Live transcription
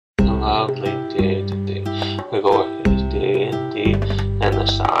day to day. The door is day and day, and the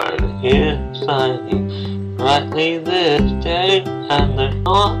siren is shining brightly this day, and there's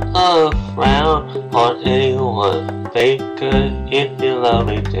not a frown on anyone's face, 'cause it's a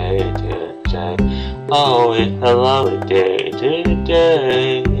lovely day today. Oh, it's a lovely day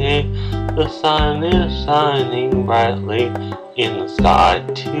today. The sun is shining brightly in the sky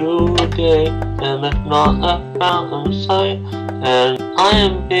today, and there's not a frown in sight, and I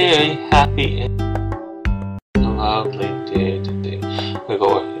am very happy. It's a lovely day today. The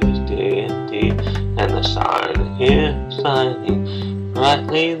door is day and day, and the siren is shining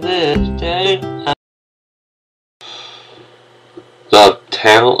brightly this day. The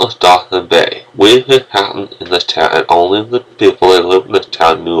town of Dolphin Bay. Weird happened in this town, and only the people that lived in this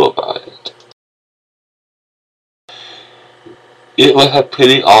town knew about it. It was a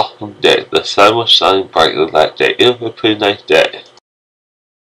pretty awesome day. The sun was shining brightly that day. It was a pretty nice day.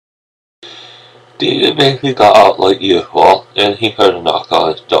 David basically got out like usual, and he heard a knock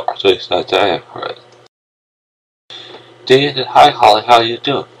on his door, so he sat down and heard it. David said, "Hi Holly, how you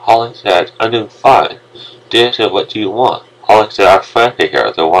doing?" Holly said, "I'm doing fine." David said, "What do you want?" Holly said, "Our friend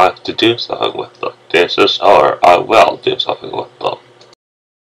here, they want us to do something with them." David said, "Sure, I will do something with them."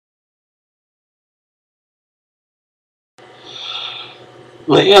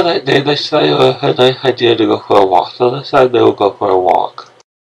 Later that day, they decided it was a nice idea to go for a walk, so they decided they would go for a walk.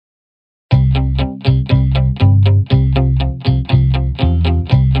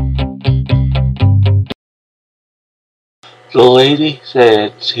 The lady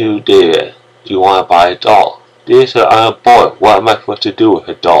said to David, "Do you want to buy a doll?" David said, "I'm a boy, what am I supposed to do with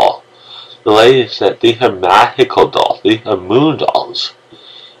a doll?" The lady said, "These are magical dolls, these are moon dolls,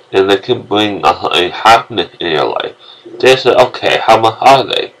 and they can bring a happiness in your life." David said, "Okay, how much are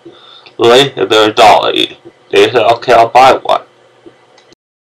they?" The lady said, "They're $1 each." David said, "Okay, I'll buy one."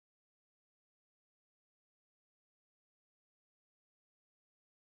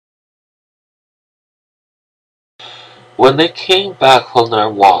 When they came back from their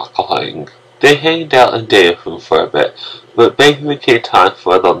walking, they hanged out in David's room for a bit, but basically came time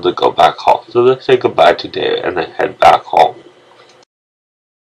for them to go back home, so they said goodbye to David and they head back home.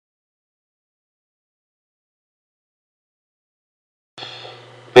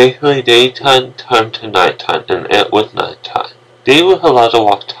 Basically, daytime turned to nighttime, and it was nighttime. David was allowed to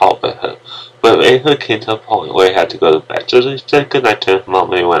watch television, but it basically came to a point where he had to go to bed, so he said goodnight to his mom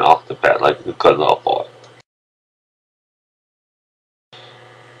and he went off to bed like a good little boy.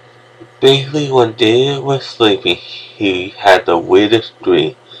 Basically, when David was sleeping, he had the weirdest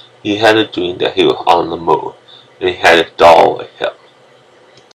dream. He had a dream that he was on the moon, and he had his doll with him.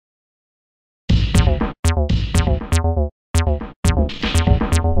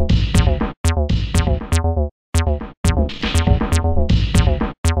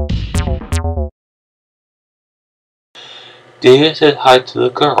 David said hi to the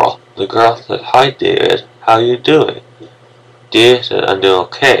girl. The girl said, "Hi David, how you doing?" David said, "I'm doing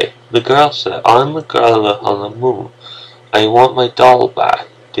okay." The girl said, "I'm the girl that lives on the moon. I want my doll back."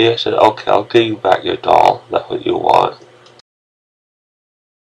 David said, "Okay, I'll give you back your doll. That's what you want."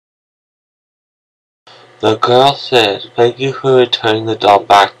 The girl said, "Thank you for returning the doll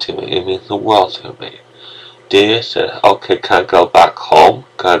back to me. It means the world to me." David said, "Okay, can I go back home?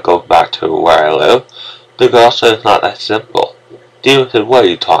 Can I go back to where I live?" The girl said, "It's not that simple." David said, "What are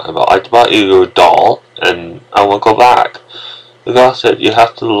you talking about? I bought you your doll, and I want to go back." The girl said, "You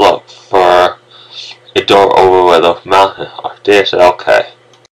have to look for a door over where those mountains are." David said, "Okay."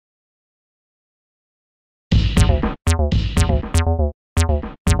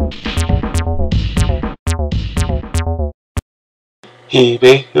 He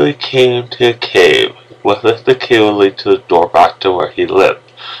basically came to a cave. With this, the cave would lead to the door back to where he lived.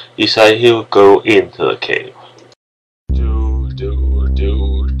 He decided he would go into the cave.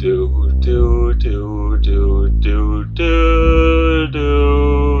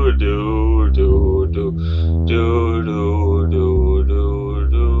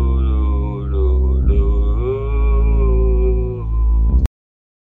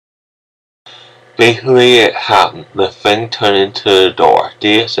 Basically, it happened. The thing turned into the door.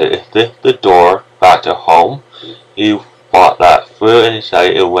 David said, "Is this the door back to home?" He thought that through and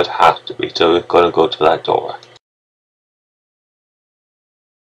decided it would have to be, so he was going to go to that door.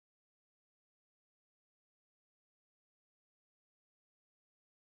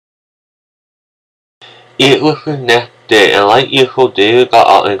 It was the next day, and like usual, David got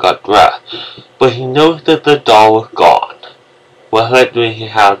out and got dressed, but he noticed that the doll was gone. Was that dream he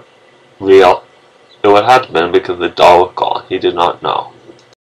had real? It would have been because the doll was gone. He did not know.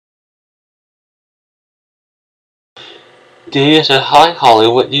 David said, "Hi Holly,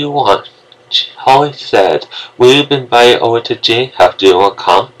 what do you want?" Holly said, "We've been invited over to Jane House. Do you want to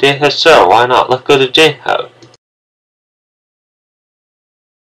come?" Dan said, "Sure, why not? Let's go to Jane House."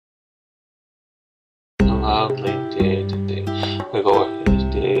 A lovely day today. We go his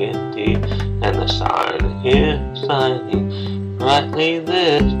D&D, and the sun is shining brightly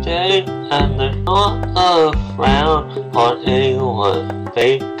this day, and there's not a frown on anyone's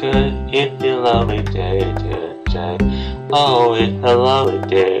face. 'Cause it's a lovely day today. Oh, it's a lovely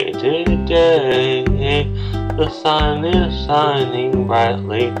day today. The sun is shining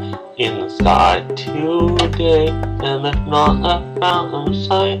brightly in the sky today, and there's not a frown in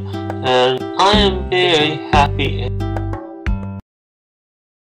sight, and I am very happy.